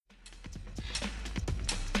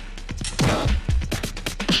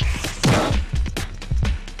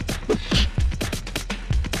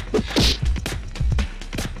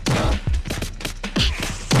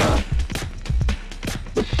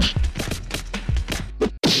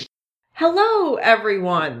Hello,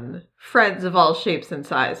 everyone, friends of all shapes and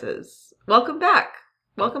sizes. Welcome back.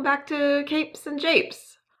 Welcome back to Capes and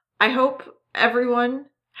Japes. I hope everyone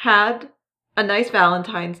had a nice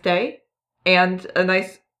Valentine's Day and a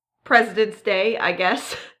nice President's Day, I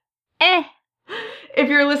guess. If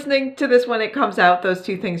you're listening to this when it comes out, those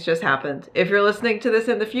two things just happened. If you're listening to this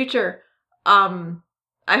in the future,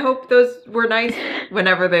 I hope those were nice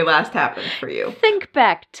whenever they last happened for you. Think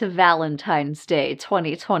back to Valentine's Day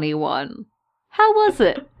 2021. How was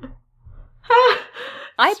it?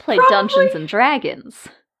 I played Dungeons and Dragons.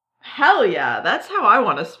 Hell yeah, that's how I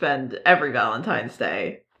want to spend every Valentine's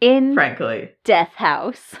Day. Frankly. Death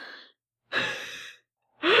House.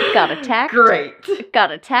 Got attacked. Great.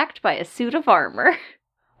 Got attacked by a suit of armor.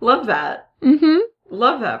 Love that. Mm-hmm.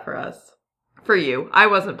 Love that for us. For you. I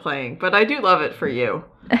wasn't playing, but I do love it for you.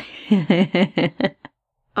 What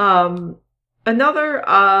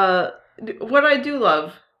I do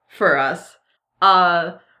love for us,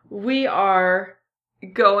 we are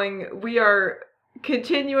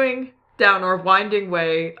continuing down our winding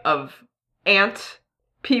way of ant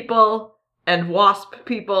people and wasp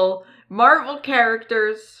people, Marvel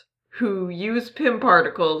characters who use Pym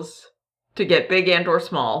particles to get big and or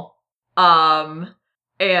small.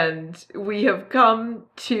 And we have come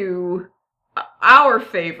to our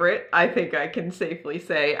favorite, I think I can safely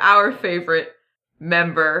say, our favorite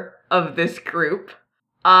member of this group,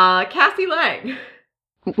 Cassie Lang.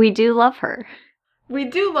 We do love her. We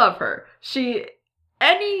do love her.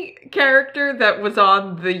 Any character that was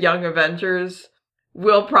on the Young Avengers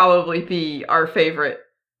will probably be our favorite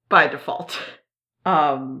by default.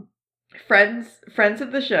 Friends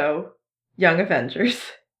of the show, Young Avengers.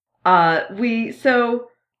 We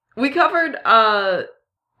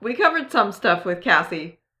covered some stuff with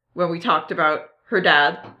Cassie when we talked about her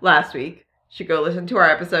dad last week. You should go listen to our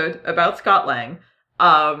episode about Scott Lang.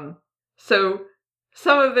 So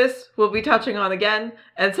some of this we'll be touching on again,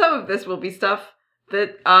 and some of this will be stuff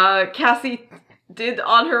that Cassie did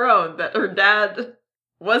on her own that her dad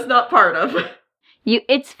was not part of.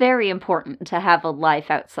 It's very important to have a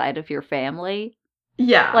life outside of your family.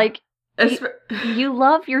 Yeah. Like, you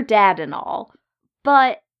love your dad and all,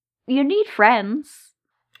 but you need friends.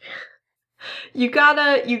 You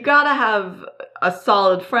gotta have a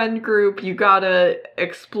solid friend group. You gotta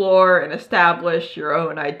explore and establish your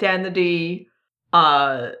own identity.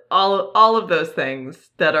 All of those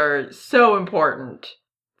things that are so important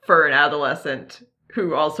for an adolescent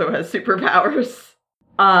who also has superpowers.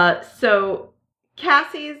 So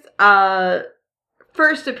Cassie's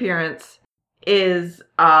first appearance is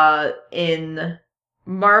in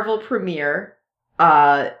Marvel Premiere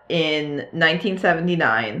in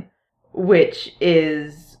 1979, which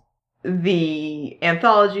is the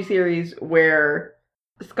anthology series where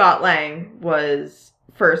Scott Lang was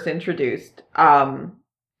first introduced. I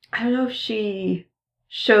don't know if she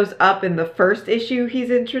shows up in the first issue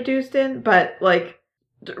he's introduced in, but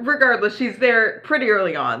regardless, she's there pretty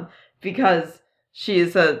early on because she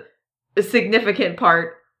is a significant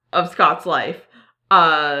part of Scott's life.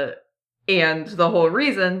 And the whole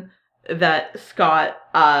reason that Scott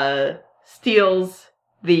steals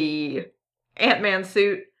the Ant-Man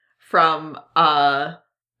suit from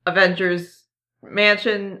Avengers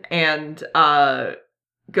Mansion and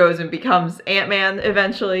goes and becomes Ant-Man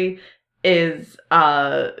eventually is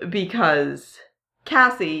because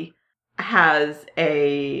Cassie has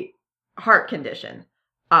a heart condition.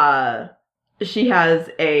 She has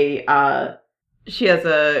a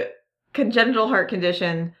congenital heart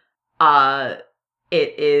condition.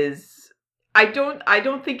 It is, I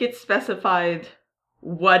don't think it's specified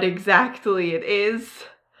what exactly it is,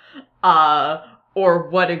 or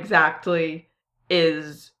what exactly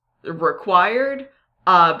is required.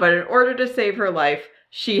 But in order to save her life,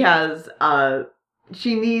 she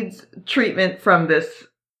needs treatment from this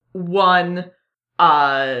one,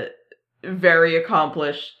 very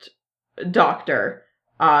accomplished doctor,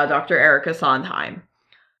 Dr. Erica Sondheim.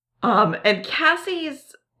 And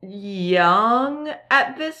Cassie's young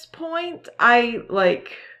at this point.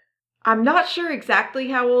 I'm not sure exactly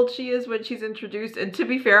how old she is when she's introduced, and to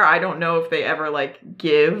be fair, I don't know if they ever,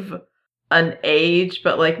 give an age,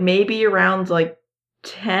 but, maybe around,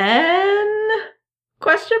 10?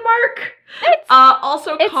 Question mark?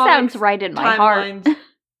 Also, it sounds right in my heart.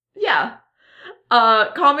 Yeah.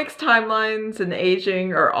 Comics timelines and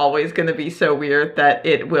aging are always going to be so weird that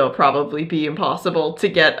it will probably be impossible to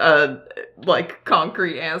get a,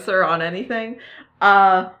 concrete answer on anything.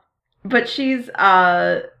 But she's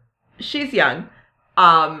young,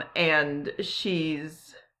 and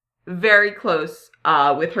she's very close,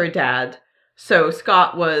 with her dad. So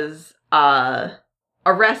Scott was,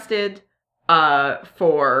 arrested,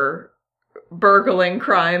 for burgling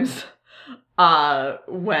crimes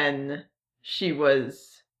when she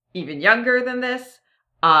was even younger than this.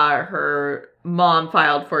 Her mom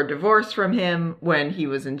filed for divorce from him when he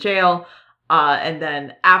was in jail. And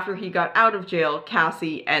then after he got out of jail,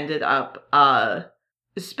 Cassie ended up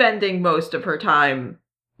spending most of her time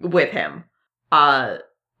with him.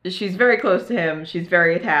 She's very close to him. She's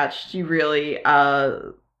very attached. She really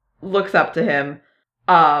looks up to him.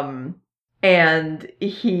 And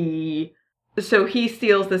he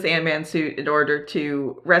steals this Ant-Man suit in order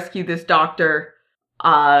to rescue this doctor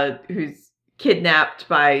who's kidnapped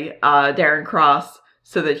by Darren Cross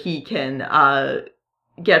so that he can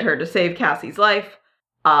get her to save Cassie's life.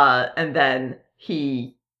 And then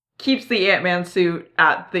he keeps the Ant-Man suit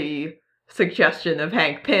at the suggestion of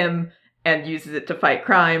Hank Pym and uses it to fight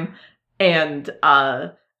crime, and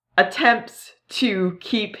attempts to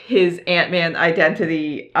keep his Ant-Man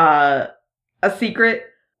identity a secret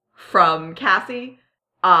from Cassie.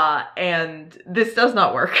 And this does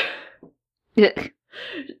not work.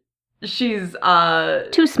 She's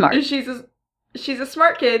too smart. She's a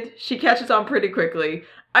smart kid. She catches on pretty quickly.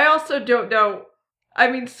 I also don't know.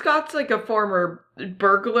 I mean, Scott's like a former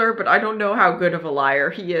burglar, but I don't know how good of a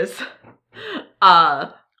liar he is.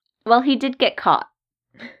 Well, he did get caught.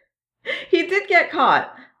 He did get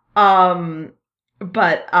caught.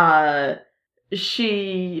 But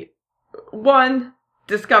she, one,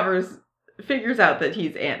 figures out that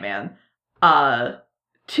he's Ant-Man.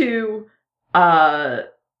 Two,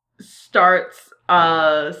 starts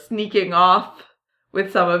sneaking off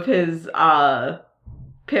with some of his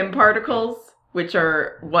Pym particles, which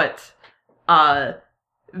are what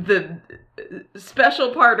the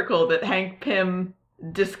special particle that Hank Pym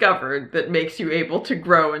discovered that makes you able to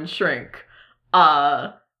grow and shrink,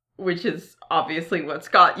 which is obviously what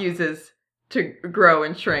Scott uses to grow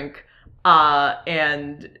and shrink.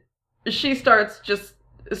 And she starts just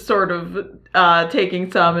sort of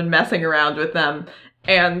taking some and messing around with them,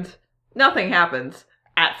 and nothing happens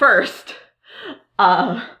at first.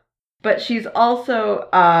 But she's also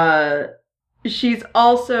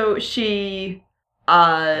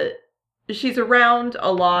around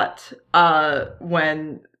a lot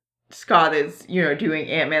when Scott is, doing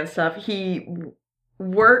Ant-Man stuff. He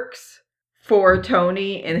works for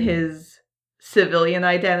Tony in his civilian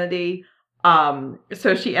identity.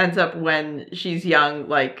 So she ends up, when she's young,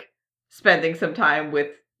 like, spending some time with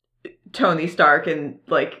Tony Stark and,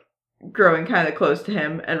 like, growing kind of close to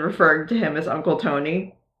him and referring to him as Uncle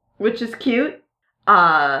Tony, which is cute.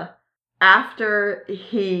 After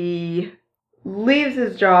he leaves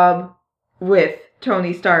his job with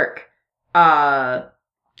Tony Stark,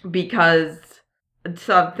 because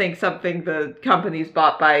something the company's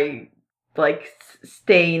bought by, like,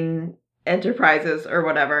 Stain Enterprises or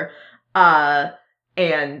whatever,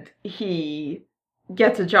 and he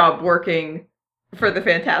gets a job working for the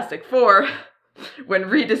Fantastic Four when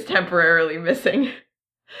Reed is temporarily missing.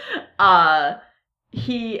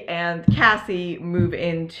 He and Cassie move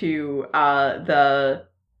into the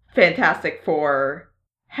Fantastic Four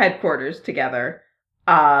headquarters together,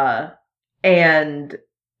 and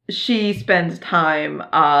she spends time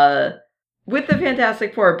with the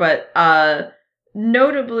Fantastic Four, but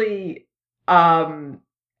notably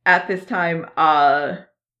at this time,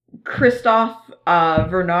 Christoph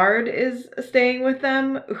Bernard is staying with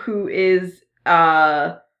them, who is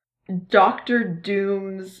Dr.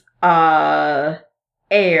 Doom's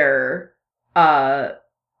heir,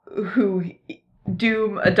 who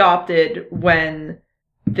Doom adopted when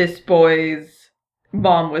this boy's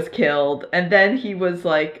mom was killed. And then he was,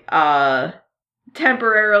 like,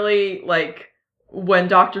 temporarily, like, when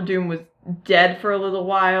Dr. Doom was dead for a little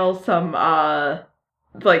while, some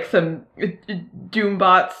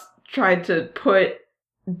Doombots tried to put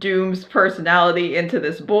Doom's personality into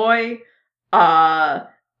this boy, and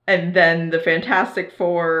then the Fantastic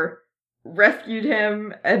Four rescued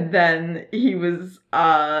him, and then he was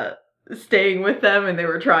staying with them, and they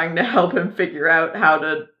were trying to help him figure out how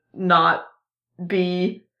to not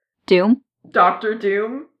be Doom? Dr.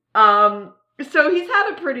 Doom. So he's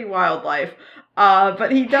had a pretty wild life,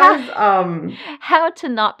 but he does... How to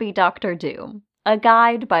not be Dr. Doom. A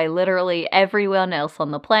guide by literally everyone else on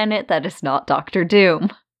the planet that is not Dr. Doom.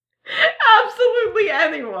 Absolutely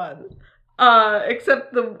anyone.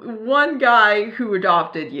 Except the one guy who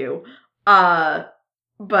adopted you.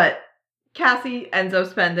 But Cassie ends up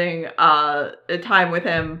spending time with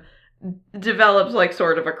him, develops, like,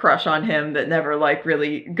 sort of a crush on him that never, like,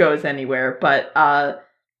 really goes anywhere, but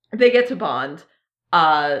they get to bond.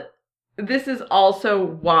 This is also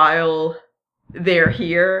while they're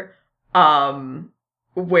here.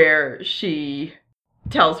 where she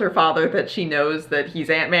tells her father that she knows that he's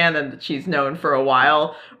Ant-Man and that she's known for a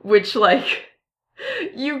while, which, like,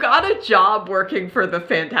 you got a job working for the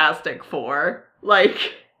Fantastic Four.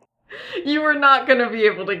 Like, you are not gonna be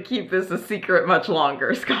able to keep this a secret much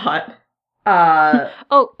longer, Scott.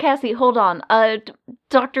 Oh, Cassie, hold on.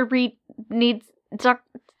 Dr. Reed needs...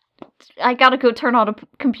 I gotta go turn on a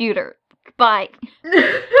computer. Bye.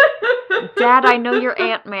 Dad, I know you're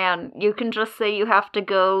Ant-Man. You can just say you have to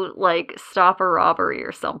go, like, stop a robbery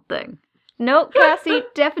or something. Nope, Cassie,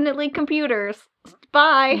 definitely computers.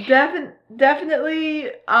 Bye. Definitely,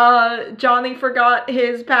 Johnny forgot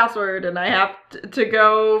his password and I have to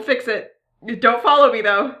go fix it. Don't follow me,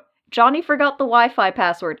 though. Johnny forgot the Wi-Fi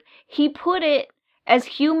password. He put it as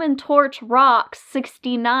Human Torch Rock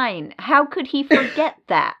 69. How could he forget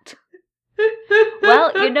that?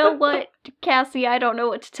 Well, you know what, Cassie, I don't know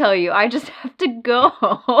what to tell you. I just have to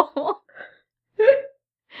go.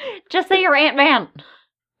 Just say you're Ant-Man.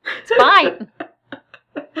 It's fine.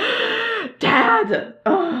 Dad!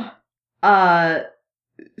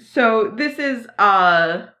 So this is,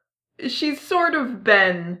 she's sort of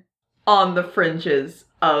been on the fringes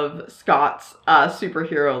of Scott's,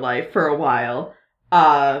 superhero life for a while.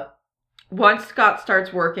 Once Scott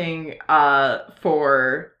starts working,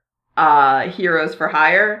 for Heroes for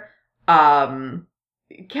Hire,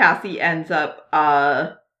 Cassie ends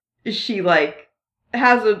up, she, like,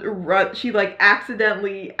 has a run, she, like,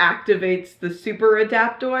 accidentally activates the super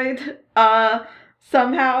adaptoid,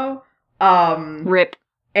 somehow. Rip.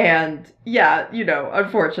 And, yeah, you know,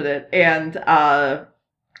 unfortunate. And,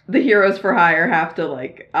 the Heroes for Hire have to,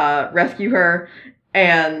 like, rescue her,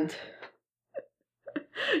 and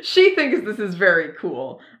she thinks this is very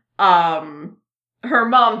cool. Her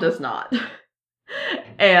mom does not.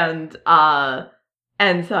 And,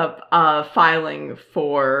 ends up, filing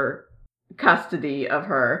for custody of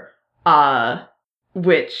her,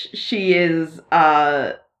 which she is,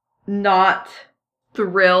 not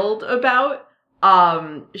thrilled about.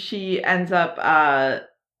 She ends up,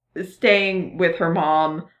 staying with her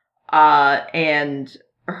mom, and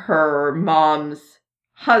her mom's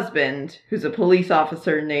husband, who's a police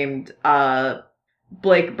officer named,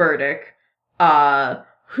 Blake Burdick,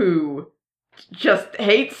 who just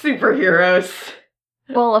hates superheroes.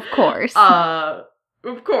 Well, of course.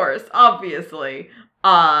 Of course, obviously.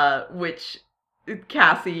 Which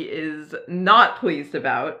Cassie is not pleased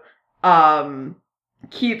about.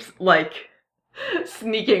 Keeps, like,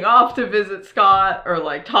 sneaking off to visit Scott or,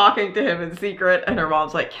 like, talking to him in secret, and her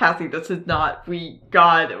mom's like, Cassie, this is not,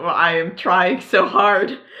 God, I am trying so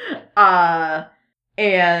hard.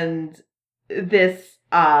 And this,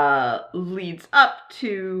 leads up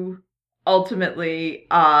to, ultimately,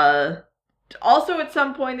 also at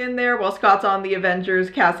some point in there, while Scott's on the Avengers,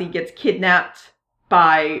 Cassie gets kidnapped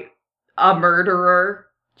by a murderer,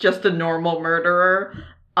 just a normal murderer,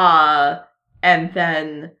 and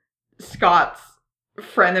then Scott's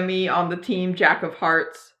frenemy on the team, Jack of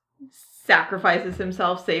Hearts, sacrifices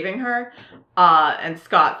himself saving her, and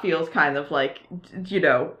Scott feels kind of like, you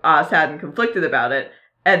know, sad and conflicted about it,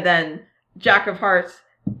 and then Jack of Hearts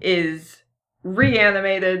is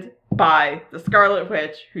reanimated by the Scarlet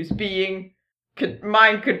Witch, who's being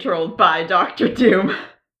mind controlled by Doctor Doom.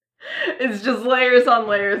 It's just layers on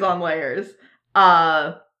layers on layers.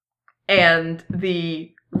 And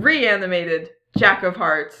the reanimated Jack of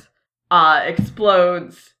Hearts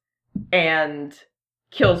explodes and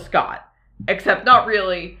kills Scott. Except not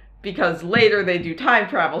really, because later they do time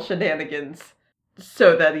travel shenanigans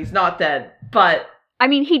so that he's not dead. But I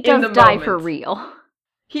mean, he does die for real.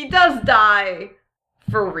 He does die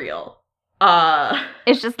for real.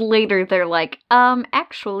 It's just later they're like,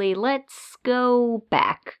 actually, let's go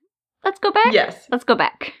back. Let's go back? Yes. Let's go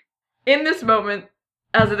back. In this moment,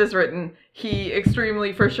 as it is written, he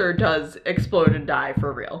extremely for sure does explode and die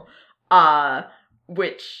for real.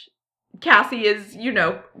 Which Cassie is, you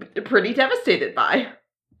know, pretty devastated by.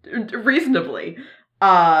 Reasonably.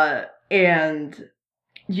 And,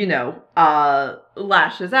 you know,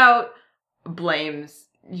 lashes out, blames,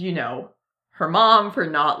 you know, her mom for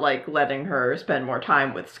not, like, letting her spend more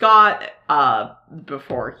time with Scott,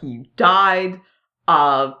 before he died,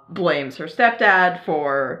 blames her stepdad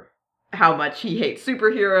for how much he hates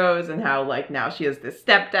superheroes and how, like, now she has this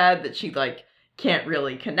stepdad that she, like, can't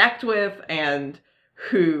really connect with and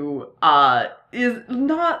who, is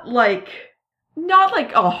not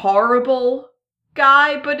a horrible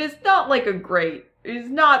guy, but is not, like, is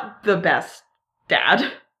not the best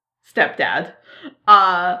stepdad.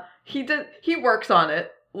 He works on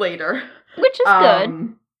it later. Which is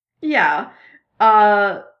good. Yeah.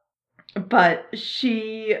 But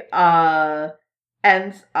she,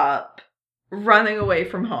 ends up running away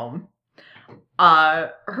from home.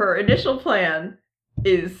 Her initial plan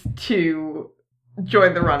is to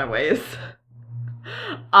join the Runaways,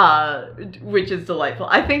 which is delightful.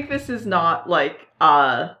 I think this is not like,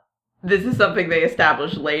 this is something they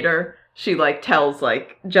establish later. She like tells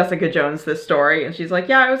like Jessica Jones this story, and she's like,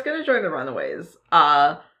 yeah, I was gonna join the Runaways,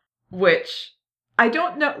 which I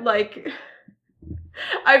don't know, like,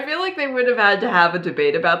 I feel like they would have had to have a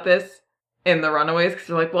debate about this in the Runaways, because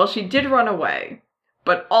they're like, well, she did run away,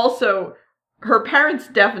 but also her parents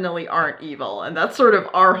definitely aren't evil, and that's sort of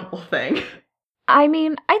our whole thing. I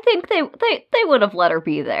mean, I think they would have let her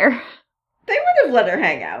be there. They would have let her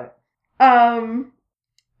hang out.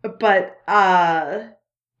 But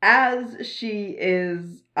as she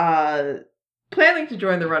is planning to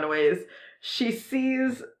join the Runaways, she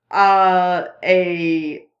sees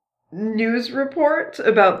a news report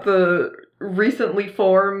about the recently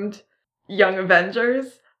formed Young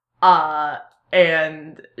Avengers,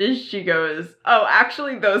 and she goes, oh,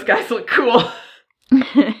 actually, those guys look cool.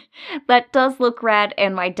 That does look rad,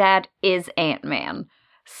 and my dad is Ant-Man,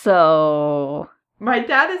 so... My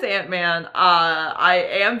dad is Ant-Man. I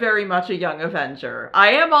am very much a Young Avenger.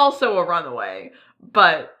 I am also a Runaway,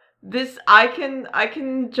 but this, I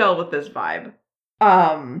can gel with this vibe.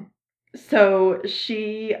 So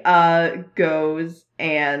she, goes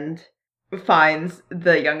and finds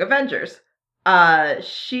the Young Avengers.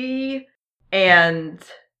 She and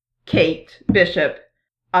Kate Bishop,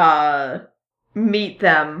 meet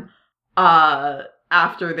them,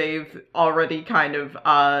 after they've already kind of,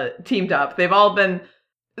 teamed up. They've all been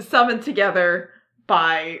summoned together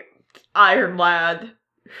by Iron Lad,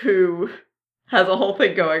 who has a whole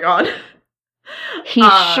thing going on. He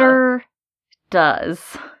sure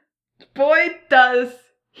does. Boy, does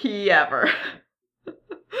he ever.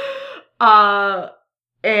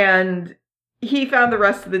 And he found the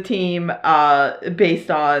rest of the team, based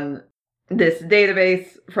on this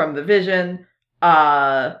database from the Vision,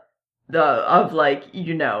 of like,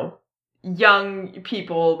 you know, young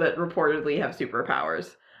people that reportedly have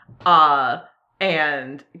superpowers.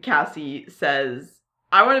 And Cassie says,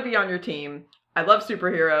 I want to be on your team. I love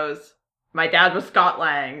superheroes. My dad was Scott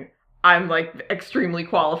Lang. I'm like extremely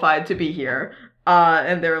qualified to be here.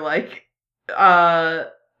 And they're like,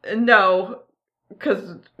 no,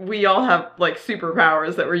 because we all have like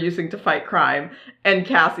superpowers that we're using to fight crime. And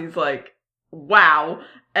Cassie's like, wow.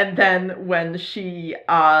 And then when she,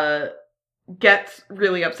 gets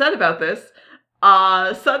really upset about this,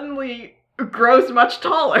 suddenly grows much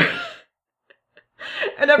taller.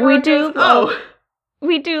 And everyone goes, oh.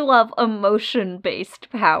 We do love emotion-based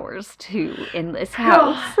powers, too, in this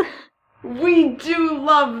house. We do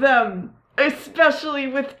love them, especially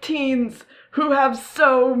with teens who have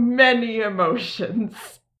so many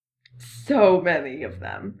emotions. So many of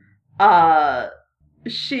them.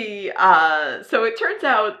 So it turns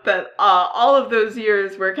out that all of those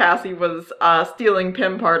years where Cassie was stealing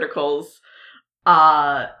Pym particles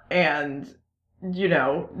and, you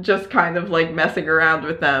know, just kind of like messing around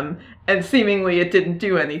with them, and seemingly it didn't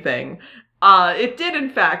do anything, it did in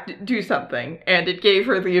fact do something, and it gave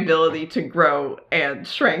her the ability to grow and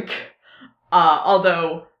shrink.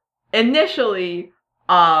 Although initially,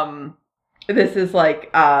 this is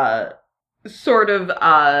like sort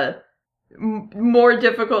of more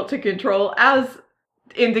difficult to control, as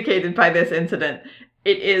indicated by this incident.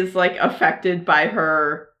 It is like affected by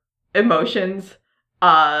her emotions,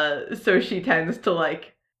 so she tends to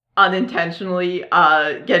like unintentionally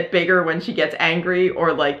get bigger when she gets angry,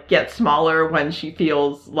 or like get smaller when she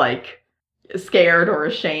feels like scared or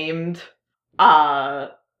ashamed,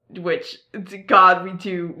 which, God, we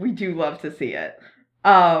do love to see it.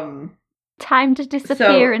 Time to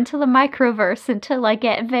disappear into the microverse until I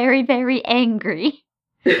get very, very angry.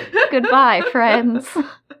 Goodbye, friends.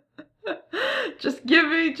 Just give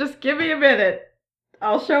me a minute.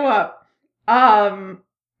 I'll show up.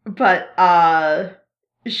 But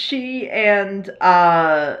she and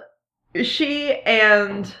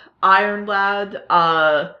Iron Lad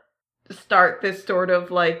start this sort of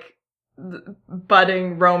like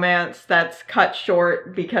budding romance that's cut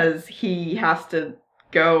short because he has to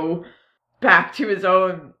go back to his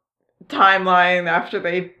own timeline after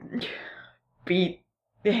they beat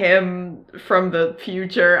him from the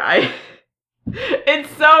future. It's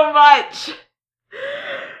so much.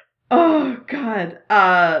 Oh, God.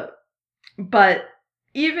 But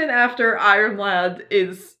even after Iron Lad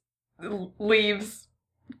leaves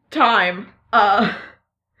time,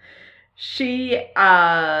 she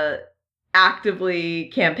actively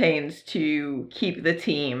campaigns to keep the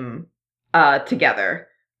team together.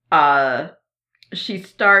 She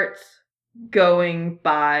starts going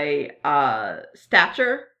by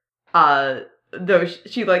stature. Though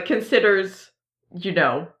she like considers,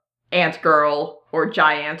 Ant Girl or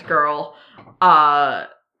Giant Girl.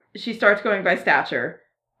 She starts going by stature.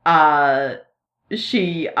 Her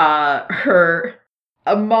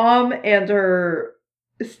mom and her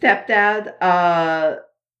stepdad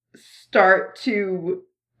start to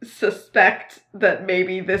suspect that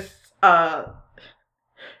maybe this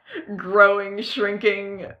growing,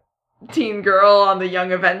 shrinking teen girl on the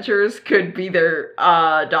Young Avengers could be their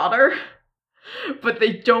daughter, but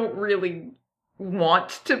they don't really want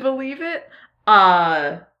to believe it.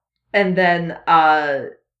 And then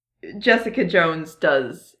Jessica Jones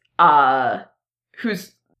does,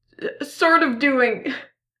 who's sort of doing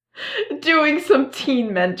some teen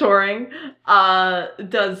mentoring,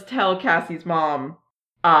 does tell Cassie's mom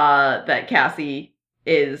that Cassie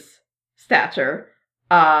is stature.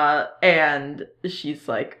 And she's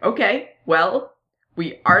like, okay, well,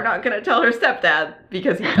 we are not going to tell her stepdad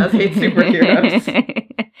because he does hate superheroes.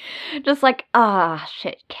 Just like,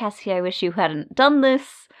 shit, Cassie, I wish you hadn't done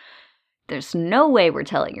this. There's no way we're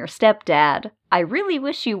telling your stepdad. I really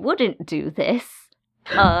wish you wouldn't do this.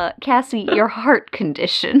 Cassie, your heart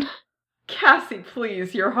condition. Cassie,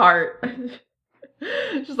 please, your heart.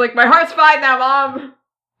 She's like, my heart's fine now, Mom.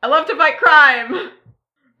 I love to fight crime.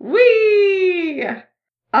 Whee!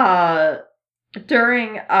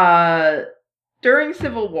 During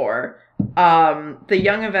Civil War, the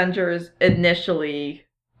Young Avengers initially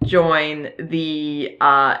join the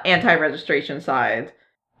anti-registration side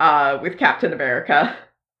with Captain America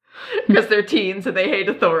because they're teens and they hate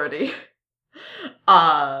authority.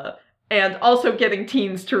 And also getting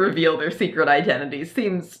teens to reveal their secret identities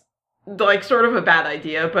seems like sort of a bad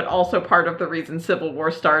idea, but also part of the reason Civil War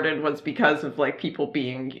started was because of like people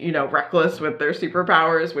being, reckless with their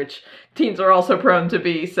superpowers, which teens are also prone to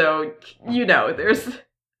be. So, there's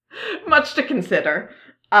much to consider.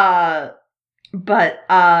 But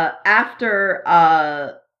after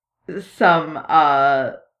some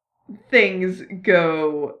things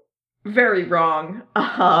go very wrong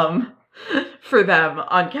for them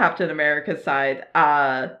on Captain America's side,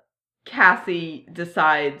 Cassie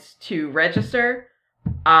decides to register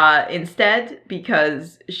instead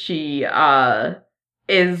because she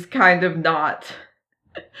is kind of not...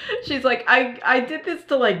 She's like, I did this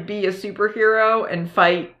to, like, be a superhero and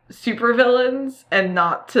fight supervillains and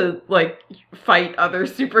not to, like, fight other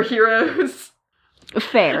superheroes.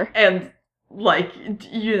 Fair. And, like,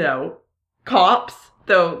 cops,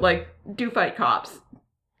 though, like, do fight cops.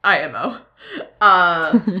 IMO.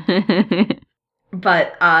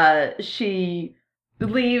 But she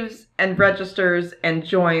leaves and registers and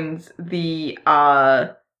joins the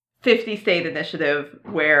 50-state initiative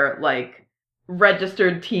where, like,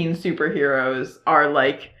 registered teen superheroes are,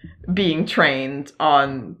 like, being trained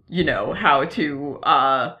on, how to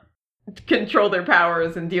control their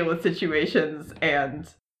powers and deal with situations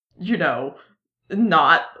and,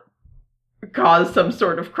 not cause some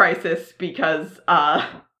sort of crisis because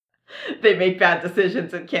they make bad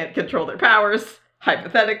decisions and can't control their powers,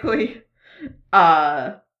 hypothetically.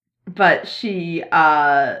 But she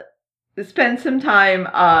spends some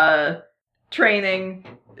time training,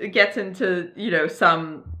 gets into,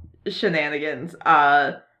 some shenanigans.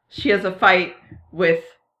 She has a fight with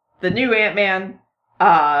the new Ant-Man,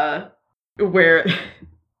 where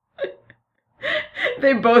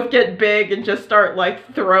they both get big and just start,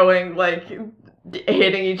 like, throwing, like,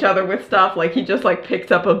 hitting each other with stuff. Like, he just, like,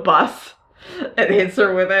 picks up a bus and hits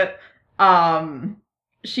her with it.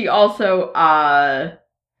 She also,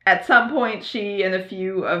 at some point, she and a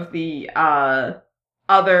few of the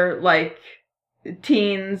other, like,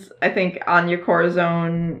 teens, I think Anya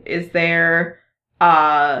Corazon is there.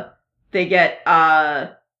 They get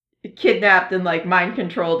kidnapped and, like,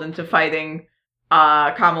 mind-controlled into fighting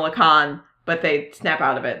Kamala Khan, but they snap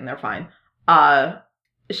out of it and they're fine.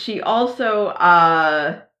 She also,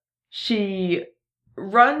 she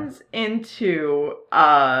runs into,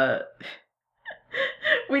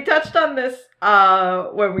 we touched on this,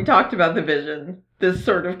 when we talked about the Vision, this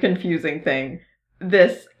sort of confusing thing.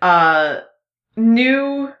 This,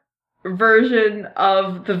 new version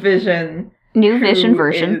of the Vision. New Vision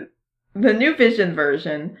version. The new Vision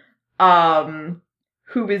version,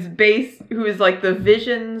 who is like the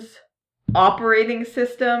Vision's operating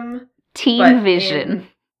system. Teen Vision.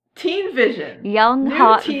 Teen Vision. Young,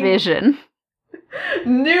 hot Vision.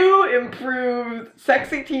 New, improved,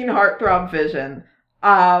 sexy teen heartthrob Vision.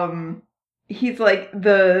 He's like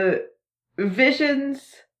the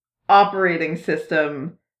Vision's operating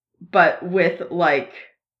system, but with, like,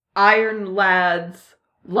 Iron Lad's,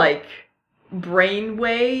 like,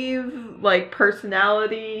 brainwave, like,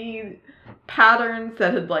 personality patterns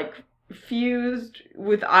that had, like, fused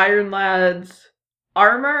with Iron Lad's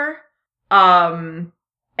armor. And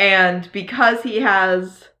because he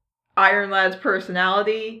has Iron Lad's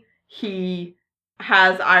personality, he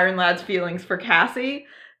has Iron Lad's feelings for Cassie.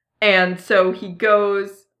 And so he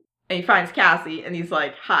goes and he finds Cassie and he's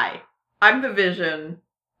like, "Hi, I'm the Vision,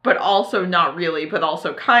 but also not really, but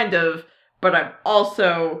also kind of, but I'm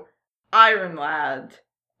also Iron Lad,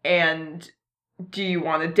 and do you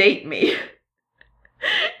want to date me?"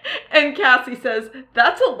 And Cassie says,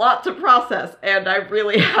 "That's a lot to process, and I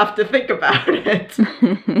really have to think about it."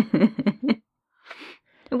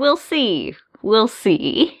 We'll see. We'll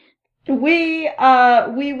see. We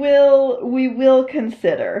will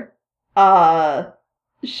consider.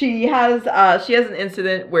 She has an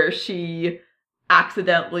incident where she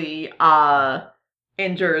accidentally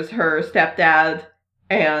injures her stepdad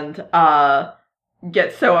and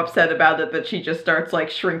gets so upset about it that she just starts, like,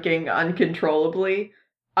 shrinking uncontrollably.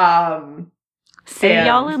 See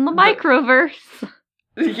y'all in the microverse.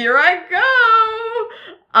 Here I go!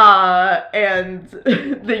 And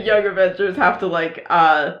the Young Avengers have to, like,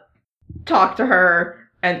 talk to her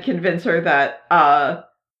and convince her that,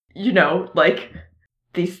 like,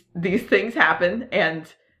 these things happen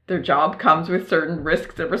and their job comes with certain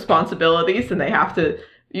risks and responsibilities and they have to,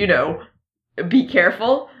 be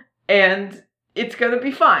careful and it's gonna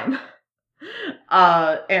be fine.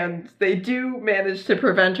 And they do manage to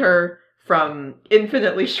prevent her from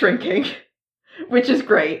infinitely shrinking, which is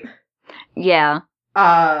great. Yeah.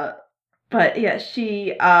 But yeah,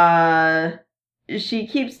 she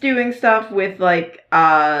keeps doing stuff with, like,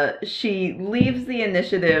 she leaves the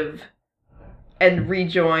Initiative and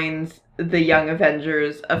rejoins the Young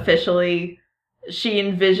Avengers officially. She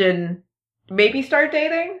and Vision maybe start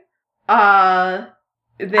dating. I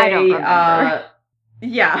don't remember.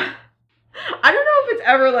 Yeah. I don't know if it's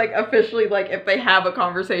ever, like, officially, like, if they have a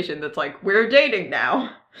conversation that's like, we're dating now.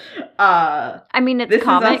 I mean, it's this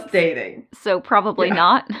comics. Is us dating. So probably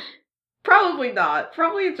not. Probably not.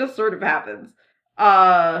 Probably it just sort of happens.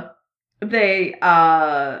 They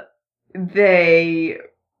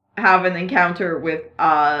have an encounter with,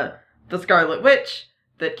 the Scarlet Witch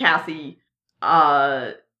that Cassie,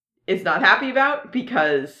 is not happy about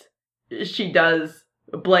because she does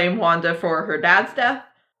blame Wanda for her dad's death.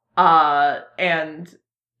 And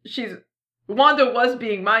Wanda was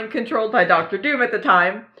being mind controlled by Dr. Doom at the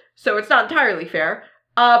time, so it's not entirely fair.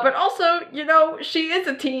 But also, she is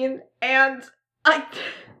a teen, and I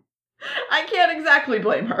can't exactly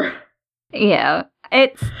blame her. Yeah,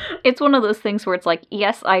 it's one of those things where it's like,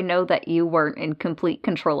 yes, I know that you weren't in complete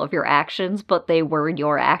control of your actions, but they were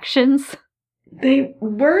your actions. They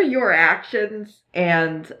were your actions,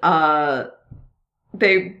 and,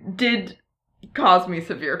 they did cause me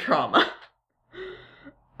severe trauma.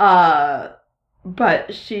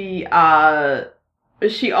 But she also,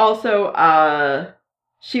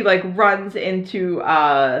 she, like, runs into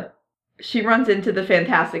the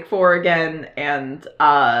Fantastic Four again, and,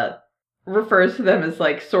 refers to them as,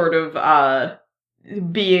 like, sort of,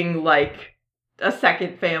 being, like, a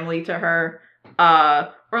second family to her,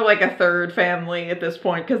 or, like, a third family at this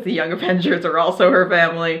point, because the Young Avengers are also her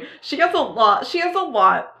family. She has a lot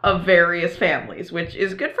of various families, which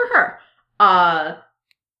is good for her.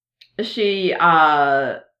 She,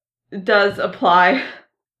 does apply,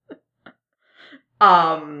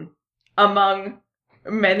 among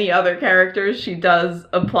many other characters, she does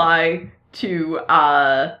apply to,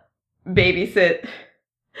 babysit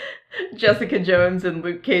Jessica Jones and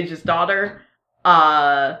Luke Cage's daughter,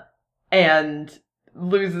 and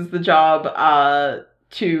loses the job,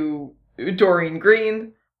 to Doreen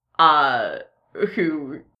Green,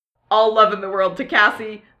 who, all love in the world to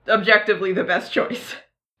Cassie, objectively the best choice.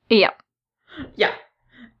 Yep. Yeah.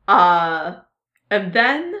 And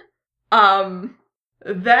then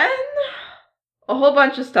a whole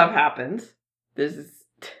bunch of stuff happens. There's this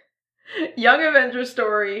Young Avengers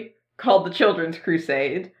story called The Children's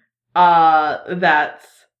Crusade,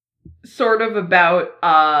 that's sort of about,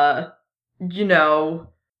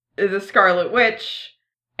 the Scarlet Witch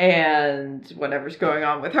and whatever's going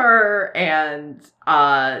on with her, and,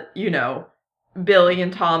 Billy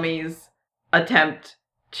and Tommy's attempt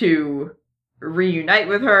to reunite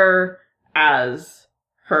with her as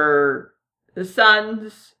her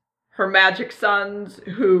sons, her magic sons,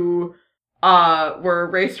 who were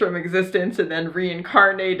erased from existence and then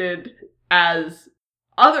reincarnated as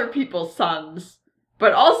other people's sons,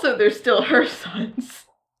 but also they're still her sons.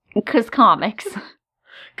 'Cause comics.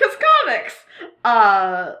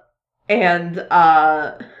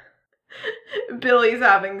 Billy's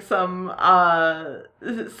having some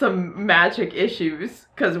magic issues,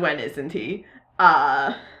 because when isn't he?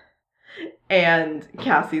 And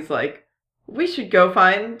Cassie's like, we should go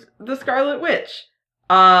find the Scarlet Witch.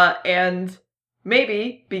 And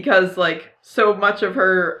maybe because, like, so much of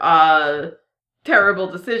her, terrible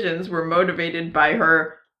decisions were motivated by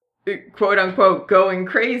her, quote-unquote, going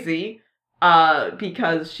crazy,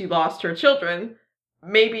 because she lost her children,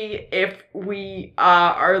 maybe if we,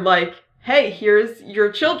 are like, hey, here's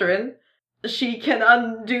your children, she can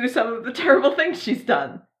undo some of the terrible things she's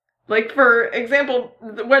done. Like, for example,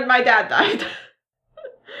 when my dad died,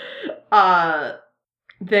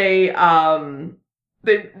 they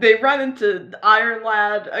run into Iron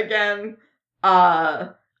Lad again,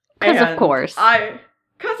 Because of course.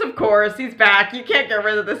 Because of course, he's back. You can't get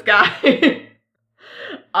rid of this guy.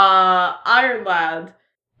 Iron Lad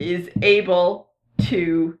is able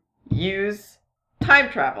to use time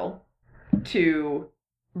travel to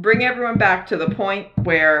bring everyone back to the point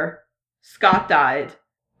where Scott died,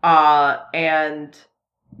 and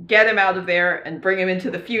get him out of there and bring him into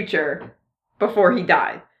the future before he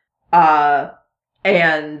died.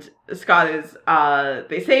 And Scott is,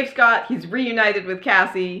 they save Scott, he's reunited with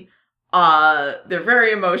Cassie, they're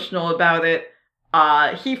very emotional about it.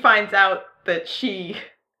 He finds out that she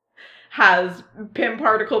has Pym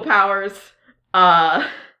particle powers, and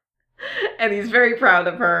he's very proud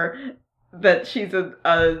of her, that she's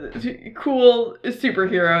a cool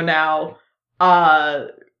superhero now,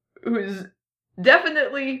 who's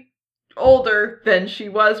definitely older than she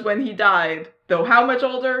was when he died, though how much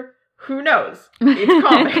older, who knows? It's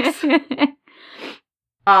comics.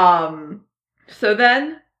 So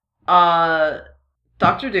then,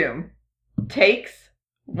 Dr. Doom takes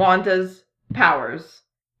Wanda's powers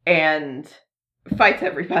and fights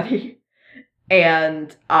everybody,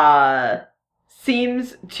 and,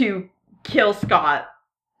 seems to kill Scott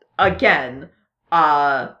again,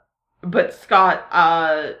 but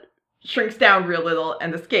Scott, shrinks down real little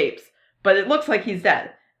and escapes, but it looks like he's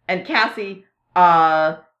dead. And Cassie,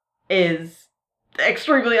 is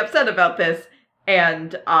extremely upset about this,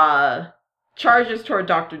 and, charges toward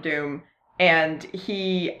Dr. Doom, and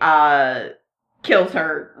he, kills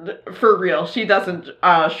her for real. She doesn't,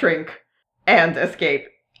 shrink and escape.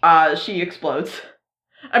 She explodes.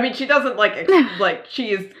 I mean, she doesn't, like,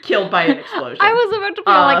 she is killed by an explosion. I was about to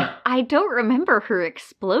be like, I don't remember her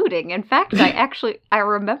exploding. In fact, I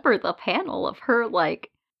remember the panel of her,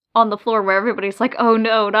 like, on the floor where everybody's like, oh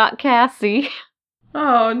no, not Cassie.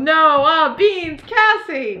 Oh no, Beans,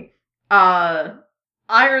 Cassie!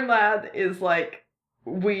 Iron Lad is like,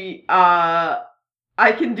 I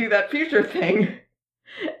can do that future thing.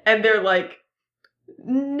 And they're like,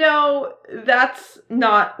 no, that's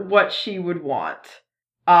not what she would want.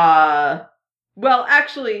 Well,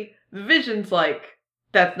 actually, the Vision's like,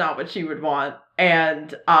 that's not what she would want.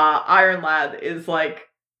 And, Iron Lad is like,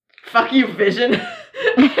 fuck you, Vision.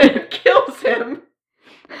 And kills him.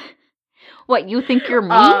 What, you think you're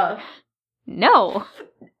me? No.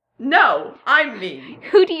 No, I'm me.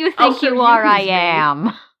 Who do you think you are? I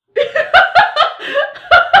am.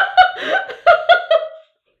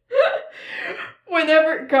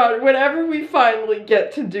 Whenever we finally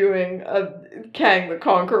get to doing a Kang the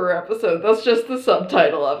Conqueror episode, that's just the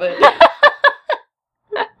subtitle of it.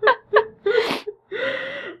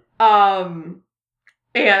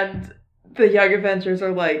 And the Young Avengers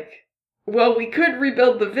are like, well, we could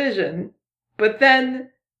rebuild the Vision, but then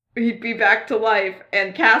he'd be back to life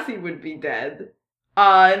and Cassie would be dead.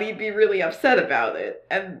 And he'd be really upset about it.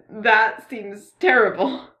 And that seems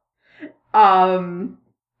terrible. And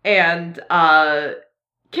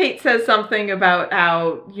Kate says something about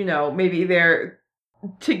how, you know, maybe they're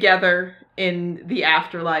together in the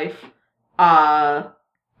afterlife.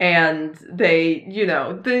 And they, you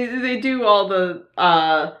know, they do all the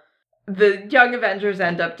Young Avengers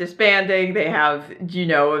end up disbanding. They have, you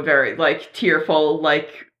know, a very, like, tearful,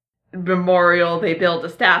 like, memorial. They build a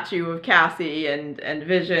statue of Cassie and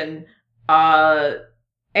Vision.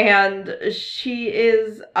 And she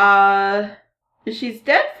is, she's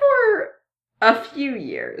dead for a few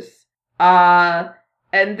years. And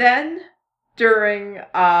then during,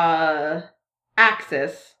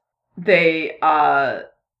 Axis, there's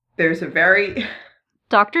a very...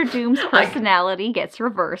 Dr. Doom's personality gets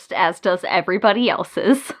reversed, as does everybody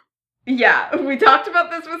else's. Yeah, we talked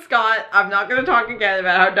about this with Scott. I'm not going to talk again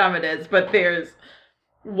about how dumb it is, but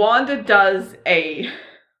Wanda does a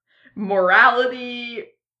morality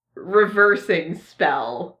reversing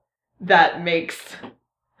spell that makes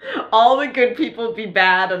all the good people be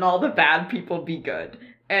bad and all the bad people be good.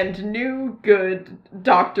 And new good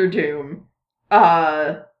Dr. Doom,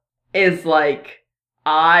 is like,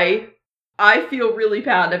 I feel really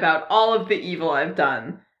bad about all of the evil I've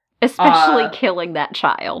done. Especially killing that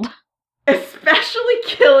child. Especially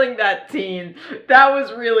killing that teen. That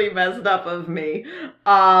was really messed up of me.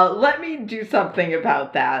 Let me do something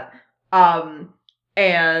about that.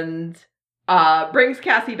 And brings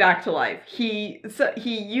Cassie back to life. He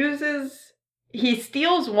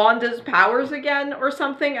steals Wanda's powers again or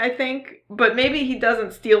something, I think. But maybe he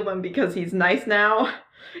doesn't steal them because he's nice now.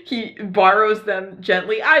 He borrows them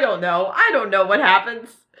gently. I don't know. I don't know what happens.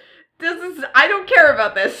 I don't care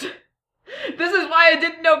about this. This is why I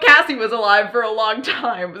didn't know Cassie was alive for a long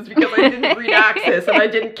time, was because I didn't read Axis and I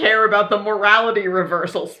didn't care about the morality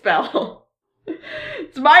reversal spell.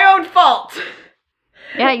 It's my own fault.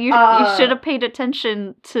 Yeah, you should have paid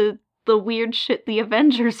attention to the weird shit the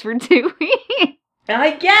Avengers were doing.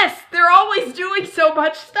 I guess they're always doing so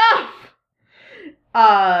much stuff.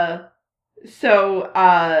 So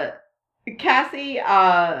Cassie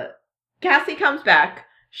comes back.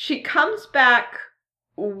 She comes back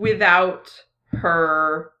without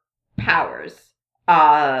her powers.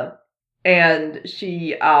 And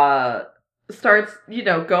she starts,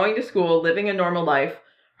 going to school, living a normal life.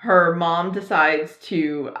 Her mom decides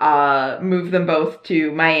to move them both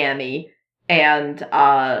to Miami, and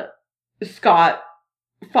Scott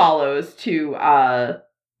follows to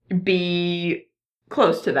be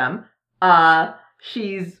close to them.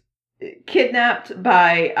 She's kidnapped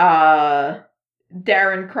by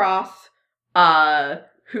Darren Cross,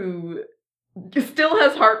 who still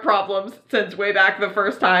has heart problems since way back the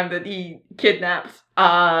first time that he kidnaps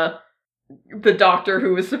the doctor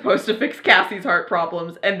who was supposed to fix Cassie's heart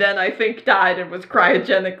problems, and then I think died and was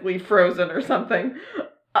cryogenically frozen or something.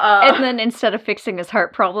 And then instead of fixing his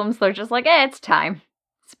heart problems, they're just like, it's time.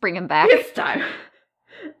 Let's bring him back. It's time.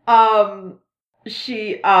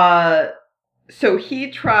 So he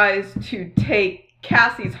tries to take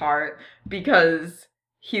Cassie's heart because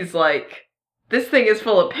he's like, this thing is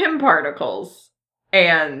full of Pym particles,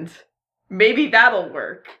 and maybe that'll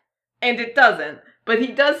work. And it doesn't. But he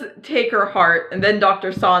does take her heart, and then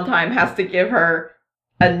Dr. Sondheim has to give her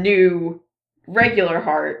a new regular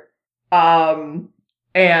heart.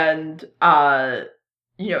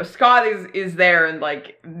 Scott is there and,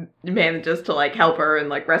 manages to, help her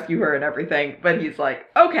and, rescue her and everything. But he's like,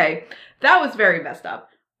 okay, that was very messed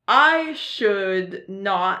up. I should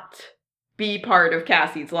not be part of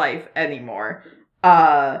Cassie's life anymore.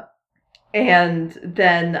 And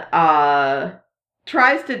then,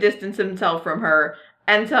 tries to distance himself from her,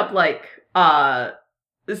 ends up,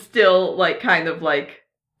 still,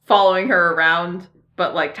 following her around,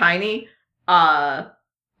 but, tiny,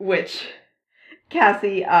 which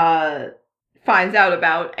Cassie, finds out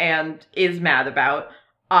about and is mad about.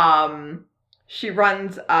 She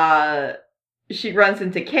runs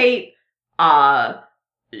into Kate,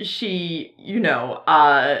 she,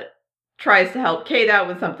 tries to help Kate out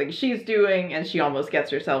with something she's doing, and she almost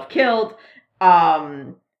gets herself killed.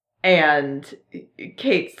 And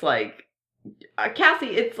Kate's like,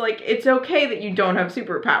 Cassie, it's okay that you don't have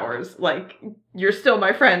superpowers. You're still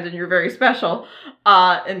my friend and you're very special.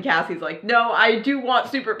 And Cassie's like, no, I do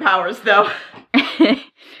want superpowers, though.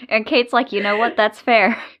 And Kate's like, you know what? That's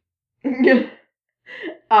fair.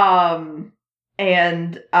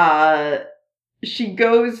 She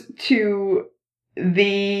goes to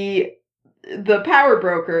the power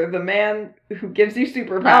broker, the man who gives you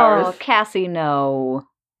superpowers. Oh, Cassie, no.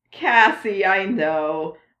 Cassie, I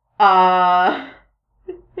know.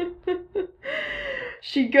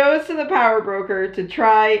 She goes to the power broker to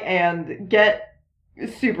try and get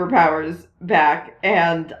superpowers back,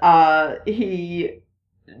 and he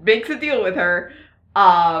makes a deal with her,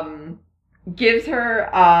 gives her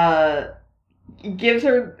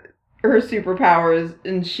her superpowers,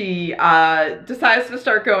 and she decides to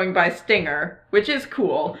start going by Stinger, which is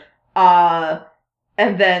cool. And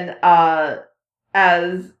then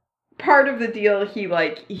as part of the deal,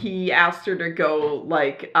 he asked her to go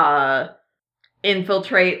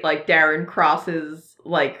infiltrate Darren Cross's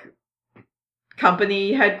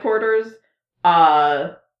company headquarters,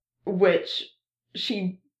 which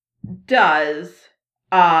she does,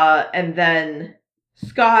 and then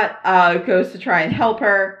Scott goes to try and help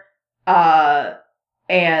her,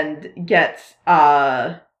 and gets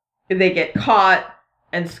they get caught,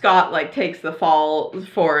 and Scott takes the fall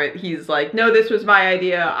for it. He's like, no, this was my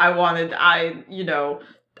idea.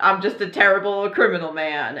 I'm just a terrible criminal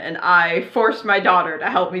man, and I forced my daughter to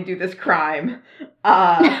help me do this crime.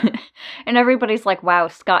 And everybody's like, wow,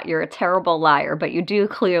 Scott, you're a terrible liar, but you do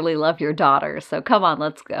clearly love your daughter, so come on,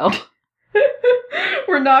 let's go.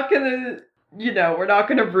 We're not gonna we're not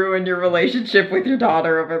going to ruin your relationship with your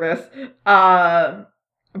daughter over this.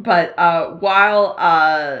 But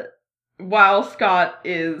while Scott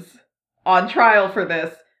is on trial for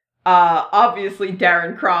this, obviously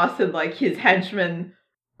Darren Cross and, like, his henchmen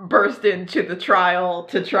burst into the trial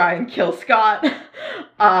to try and kill Scott.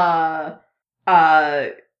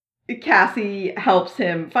 Cassie helps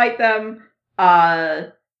him fight them,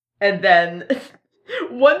 and then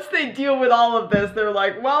once they deal with all of this, they're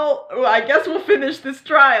like, well, I guess we'll finish this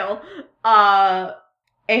trial.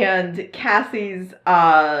 And Cassie's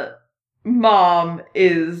mom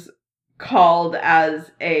is called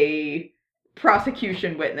as a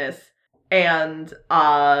prosecution witness and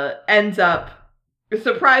ends up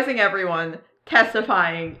surprising everyone,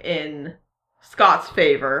 testifying in Scott's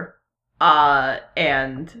favor,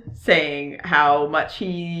 and saying how much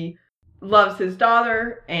he loves his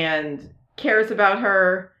daughter and cares about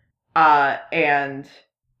her, and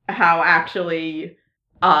how actually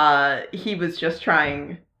he was just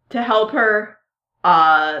trying to help her,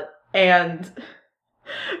 and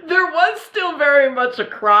there was still very much a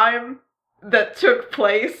crime that took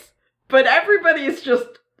place, but everybody is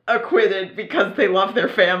just acquitted because they love their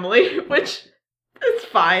family, which is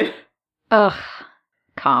fine. Ugh.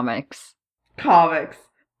 Comics.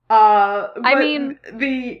 I mean,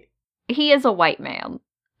 he is a white man,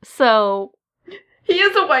 so he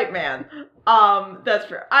is a white man. That's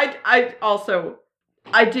fair.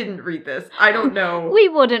 I didn't read this. I don't know. We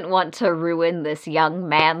wouldn't want to ruin this young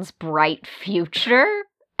man's bright future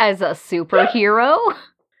as a superhero.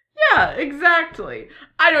 Yeah, exactly.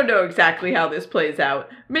 I don't know exactly how this plays out.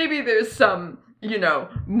 Maybe there's some,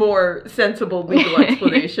 more sensible legal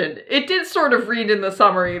explanation. It did sort of read in the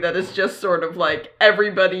summary that it's just sort of like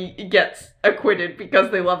everybody gets acquitted because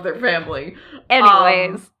they love their family.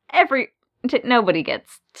 Anyways, nobody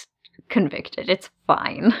gets convicted. It's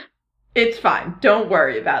fine. It's fine. Don't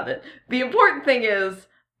worry about it. The important thing is,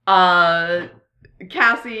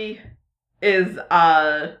 Cassie is,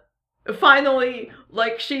 finally,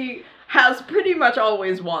 like she has pretty much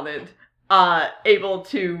always wanted, able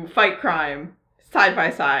to fight crime side by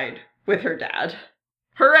side with her dad.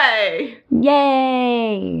 Hooray!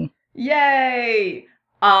 Yay! Yay!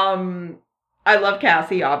 I love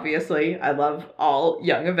Cassie, obviously. I love all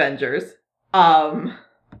Young Avengers. We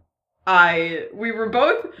were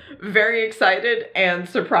both very excited and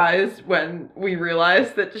surprised when we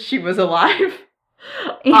realized that she was alive.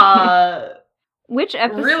 Which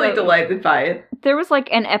episode? Really delighted by it. There was,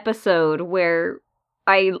 like, an episode where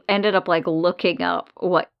I ended up, like, looking up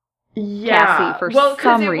what Cassie for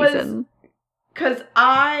some reason. Because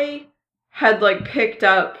I had, like, picked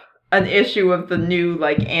up an issue of the new,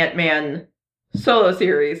 like, Ant-Man solo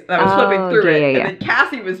series, and I was flipping through it, and then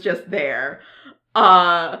Cassie was just there.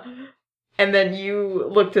 And then you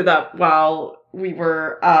looked it up while we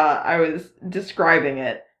were, I was describing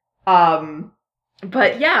it.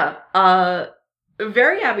 But yeah,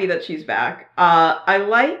 very happy that she's back. I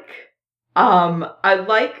like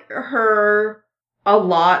her a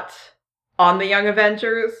lot on the Young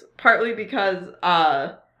Avengers, partly because,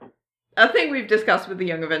 a thing we've discussed with the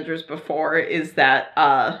Young Avengers before is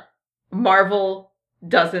that, Marvel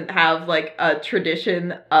doesn't have, like, a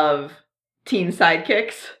tradition of teen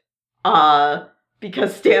sidekicks,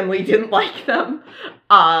 because Stan Lee didn't like them.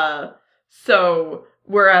 So,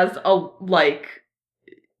 whereas, like,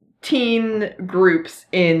 teen groups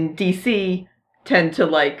in DC tend to,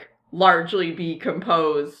 like, largely be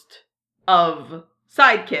composed of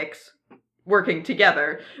sidekicks working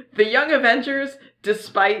together, the Young Avengers,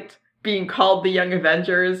 despite being called the Young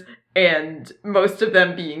Avengers and most of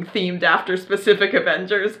them being themed after specific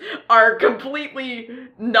Avengers, are completely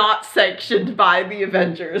not sanctioned by the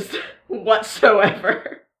Avengers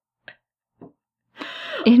whatsoever.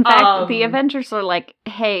 In fact, the Avengers are like,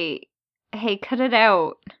 hey, cut it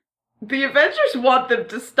out. The Avengers want them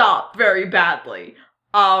to stop very badly.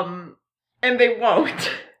 And they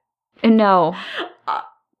won't. No.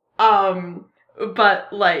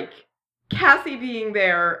 But, like, Cassie being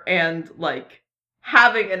there and, like,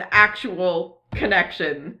 having an actual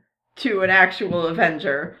connection to an actual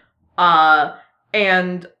Avenger,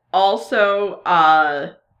 and also,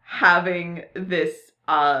 having this,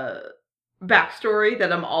 backstory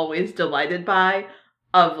that I'm always delighted by,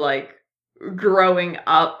 of, like, growing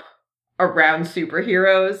up around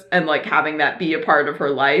superheroes and, like, having that be a part of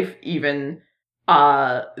her life, even,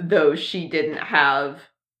 though she didn't have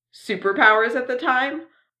superpowers at the time,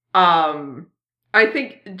 I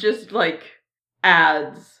think just, like,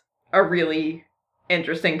 adds a really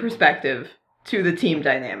interesting perspective to the team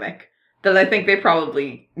dynamic that I think they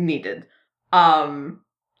probably needed.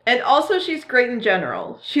 And also, she's great in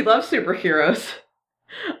general. She loves superheroes.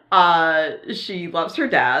 She loves her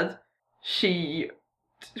dad. She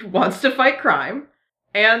wants to fight crime.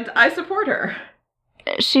 And I support her.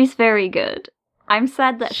 She's very good. I'm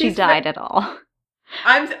sad that she died at all.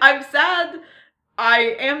 I'm sad.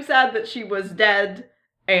 I am sad that she was dead,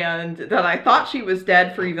 and that I thought she was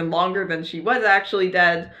dead for even longer than she was actually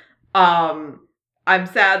dead. I'm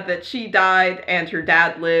sad that she died and her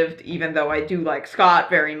dad lived, even though I do like Scott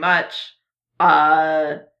very much.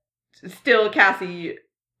 Still, Cassie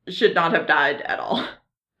should not have died at all.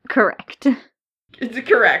 Correct. It's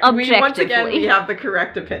correct. Once again, we have the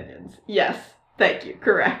correct opinions. Yes, thank you.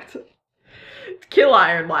 Correct. Kill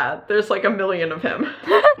Iron Lad. There's like 1 million of him.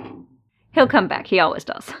 He'll come back. He always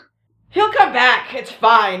does. He'll come back. It's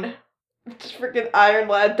fine. Just freaking Iron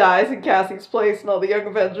Lad dies in Cassie's place, and all the Young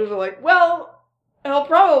Avengers are like, well, he'll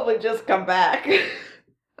probably just come back.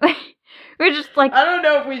 We're just like... I don't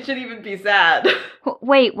know if we should even be sad.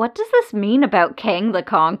 Wait, what does this mean about Kang the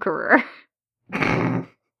Conqueror?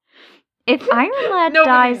 If Iron Lad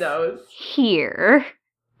dies here...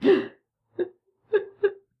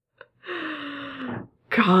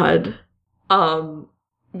 God.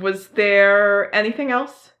 Was there anything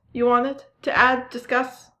else you wanted to add,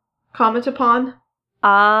 discuss, comment upon?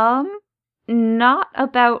 Not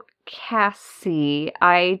about Cassie.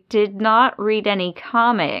 I did not read any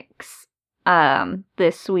comics,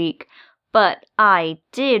 this week, but I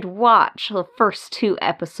did watch the first 2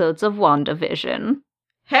 episodes of WandaVision.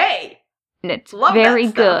 Hey! And it's very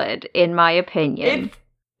good, in my opinion.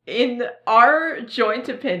 In our joint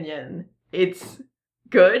opinion, it's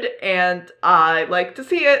good, and I like to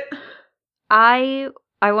see it. I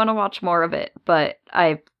want to watch more of it, but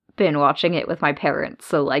I've been watching it with my parents,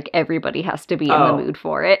 so, like, everybody has to be in the mood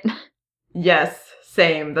for it. Yes,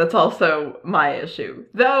 same. That's also my issue.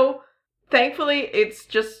 Though, thankfully, it's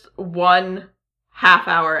just 1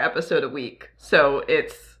 half-hour episode a week, so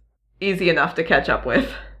it's easy enough to catch up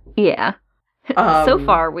with. Yeah. So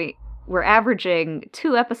far, we're averaging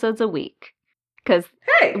 2 episodes a week. Because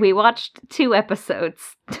we watched 2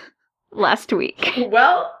 episodes last week.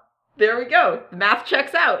 Well, there we go. The math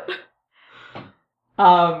checks out.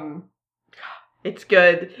 It's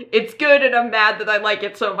good. It's good, and I'm mad that I like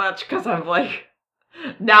it so much, because I'm like,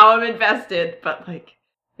 now I'm invested, but like,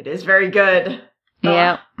 it is very good.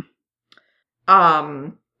 Yeah.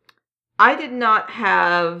 I did not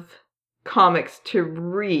have comics to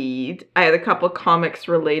read. I had a couple comics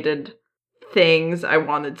related things I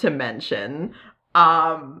wanted to mention.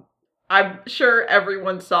 I'm sure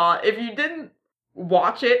everyone saw. If you didn't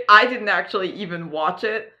watch it, I didn't actually even watch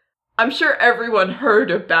it. I'm sure everyone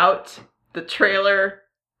heard about the trailer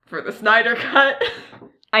for the Snyder Cut.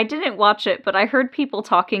 I didn't watch it, but I heard people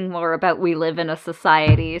talking more about We Live in a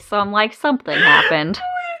Society, so I'm like, something happened.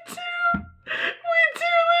 We do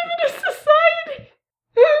live in a society.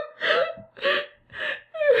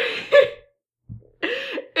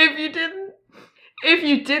 If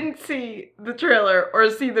you didn't see the trailer or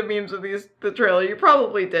see the memes of the trailer, you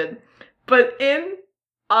probably did. But in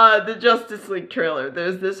the Justice League trailer,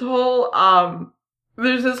 there's this whole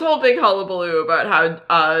big hullabaloo about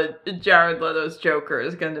how Jared Leto's Joker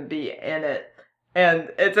is going to be in it,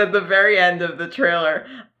 and it's at the very end of the trailer,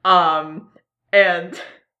 and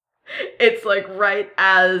it's like right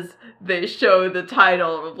as they show the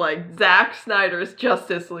title of like Zack Snyder's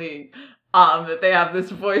Justice League. That they have this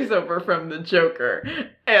voiceover from the Joker,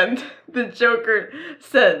 and the Joker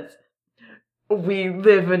says, "We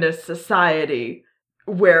live in a society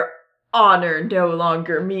where honor no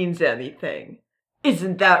longer means anything.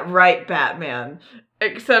 Isn't that right, Batman?"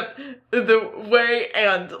 Except the way,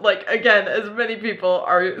 and like, again, as many people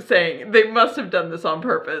are saying, they must have done this on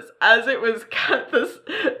purpose, as it was cut,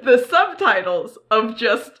 the subtitles of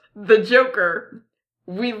just the Joker,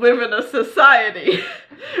 "We live in a society,"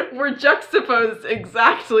 were juxtaposed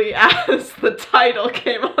exactly as the title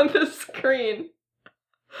came on the screen.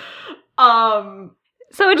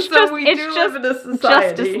 So it's just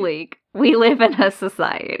Justice League. We live in a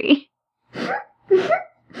society.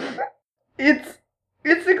 It's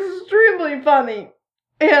extremely funny.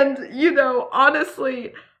 And, you know,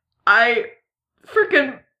 honestly, I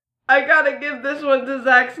gotta give this one to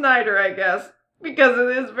Zack Snyder, I guess, because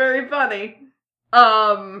it is very funny.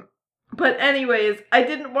 But anyways, I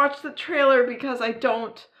didn't watch the trailer because I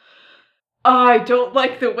don't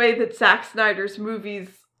like the way that Zack Snyder's movies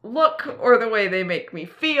look or the way they make me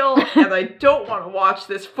feel, and I don't want to watch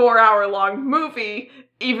this 4-hour-long movie,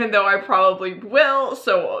 even though I probably will,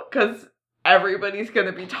 because everybody's going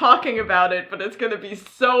to be talking about it, but it's going to be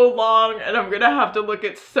so long, and I'm going to have to look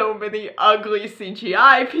at so many ugly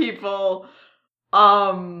CGI people.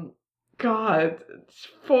 God, it's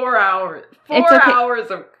 4 hours. 4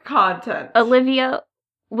 hours of content. Olivia,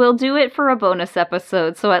 we'll do it for a bonus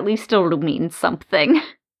episode, so at least it'll mean something.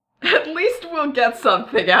 At least we'll get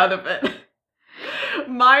something out of it.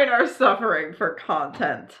 Mine are suffering for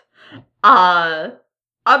content. Other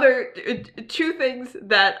two things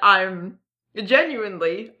that I'm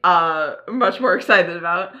genuinely much more excited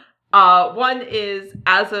about. One is,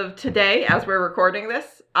 as of today, as we're recording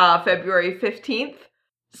this, February 15th,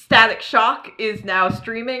 Static Shock is now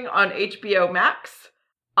streaming on HBO Max,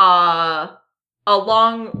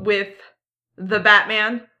 along with The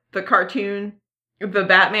Batman, the cartoon, The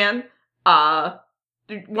Batman,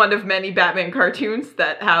 one of many Batman cartoons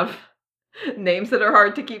that have names that are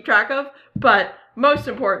hard to keep track of, but most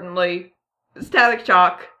importantly, Static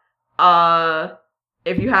Shock.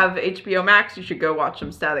 If you have HBO Max, you should go watch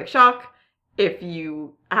some Static Shock. If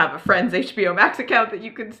you have a friend's HBO Max account that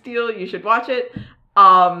you can steal, you should watch it.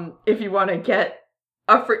 If you want to get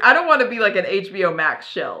a free... I don't want to be like an HBO Max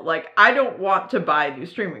shill. Like, I don't want to buy new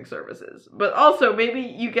streaming services. But also, maybe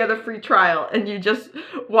you get a free trial and you just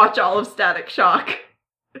watch all of Static Shock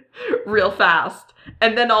real fast.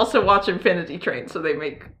 And then also watch Infinity Train, so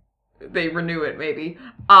they renew it, maybe.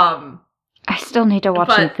 I still need to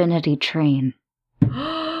watch Infinity Train.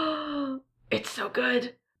 It's so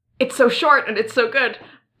good. It's so short and it's so good.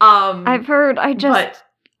 I've heard. I know.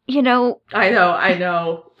 I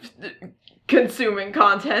know. Consuming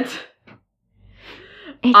content.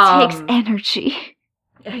 It takes energy.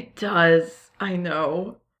 It does. I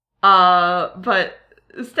know. But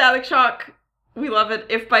Static Shock, we love it.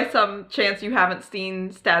 If by some chance you haven't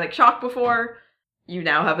seen Static Shock before, you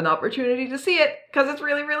now have an opportunity to see it, because it's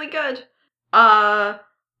really, really good.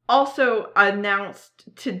 Also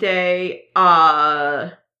announced today,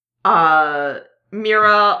 Mira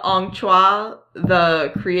Ong Chua,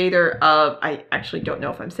 the creator of, I actually don't know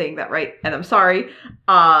if I'm saying that right, and I'm sorry,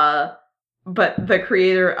 but the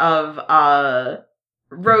creator of,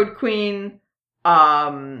 Road Queen,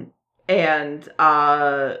 and,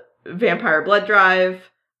 Vampire Blood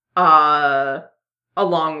Drive,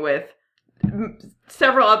 along with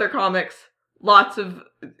several other comics, lots of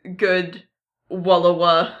good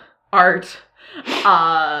Wallawa art,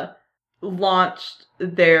 launched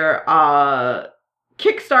their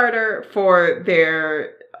Kickstarter for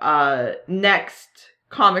their next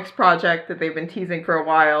comics project that they've been teasing for a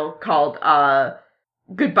while, called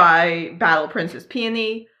Goodbye Battle Princess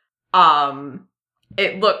Peony.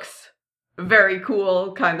 It looks very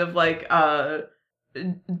cool, kind of like a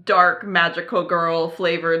dark magical girl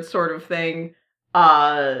flavored sort of thing.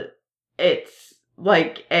 It's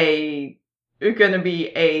like gonna be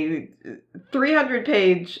a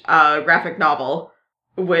 300-page graphic novel,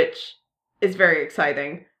 which is very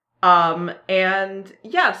exciting. And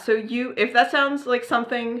yeah, so if that sounds like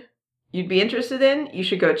something you'd be interested in, you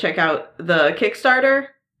should go check out the Kickstarter,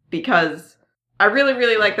 because I really,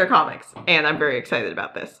 really like their comics, and I'm very excited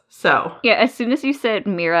about this. So yeah, as soon as you said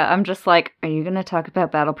Mira, I'm just like, are you gonna talk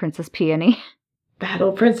about Battle Princess Peony?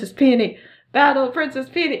 Battle Princess Peony. Battle Princess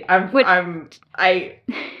Peony. I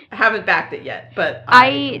haven't backed it yet, but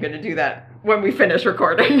I'm gonna do that when we finish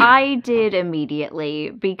recording. I did immediately,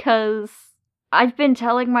 because I've been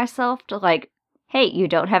telling myself to, like, hey, you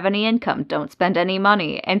don't have any income, don't spend any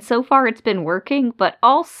money. And so far it's been working, but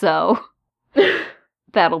also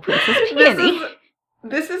Battle Princess Peony.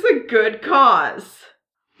 This is a good cause.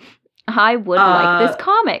 I would like this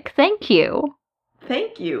comic. Thank you.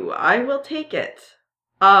 Thank you. I will take it.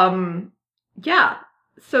 Yeah.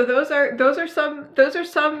 So those are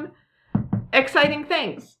some exciting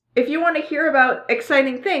things. If you want to hear about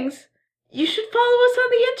exciting things, you should follow us on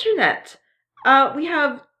the internet. We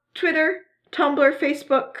have Twitter, Tumblr,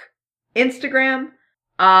 Facebook, Instagram.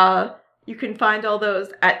 You can find all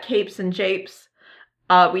those at Capes and Japes.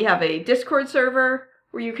 We have a Discord server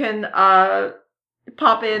where you can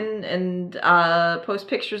pop in and post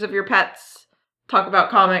pictures of your pets, talk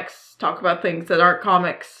about comics, talk about things that aren't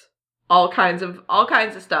comics, all kinds of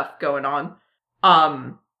stuff going on.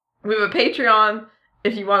 We have a Patreon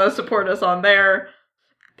if you want to support us on there.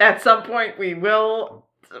 At some point we will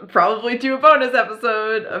probably do a bonus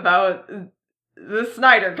episode about the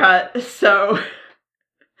Snyder Cut, so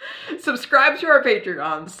subscribe to our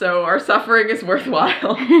Patreon so our suffering is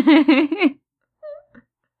worthwhile.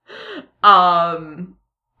 Yeah,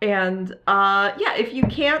 if you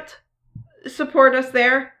can't support us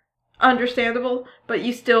there, understandable, but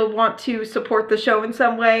you still want to support the show in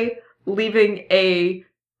some way, leaving a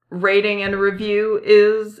rating and a review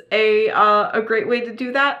is a great way to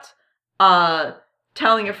do that.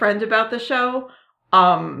 Telling a friend about the show.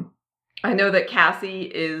 I know that Cassie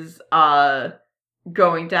is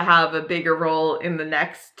going to have a bigger role in the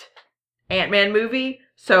next Ant-Man movie.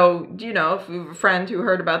 So, if you have a friend who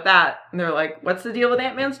heard about that and they're like, what's the deal with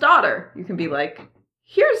Ant-Man's daughter? You can be like,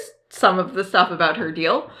 here's some of the stuff about her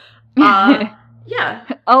deal. Yeah.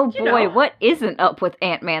 Oh boy, what isn't up with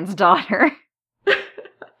Ant-Man's daughter?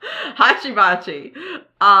 Hachimachi.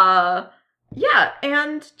 Yeah,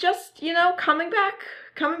 and just, coming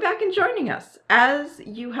back and joining us as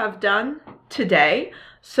you have done today.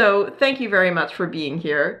 So thank you very much for being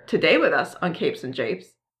here today with us on Capes and Japes.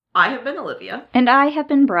 I have been Olivia. And I have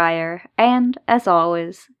been Briar. And, as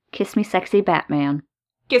always, kiss me sexy Batman.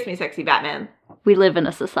 Kiss me sexy Batman. We live in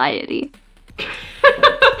a society.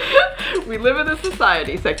 We live in a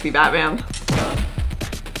society, sexy Batman.